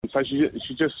So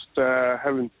she's just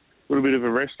having a little bit of a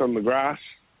rest on the grass.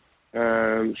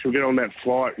 She'll get on that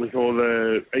flight with all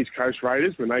the East Coast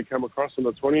Raiders when they come across on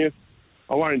the 20th.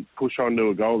 I won't push on to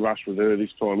a gold rush with her this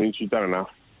time. I mean, she's done enough.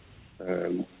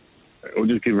 We'll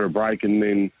just give her a break and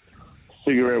then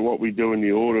figure out what we do in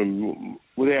the autumn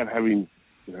without having,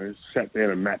 sat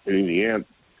down and mapped anything out.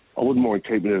 I wouldn't mind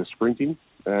keeping her sprinting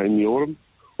in the autumn,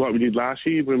 like we did last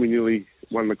year when we nearly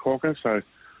won the Quokka. So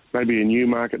maybe a new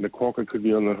market in the Quokka could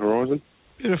be on the horizon.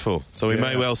 Beautiful. So we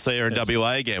may well see her in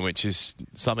WA again, which is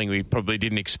something we probably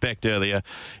didn't expect earlier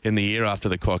in the year after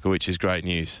the Quokka, which is great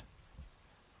news.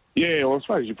 Yeah, well, I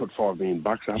suppose you put $5 million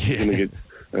up, you're going to get,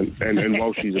 and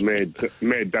while she's a mad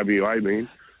WA man,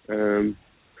 well,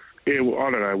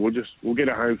 I don't know. We'll get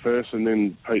her home first, and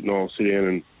then Pete and I'll sit down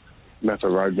and map a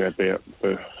roadmap out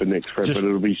for next prep, but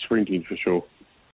it'll be sprinting for sure.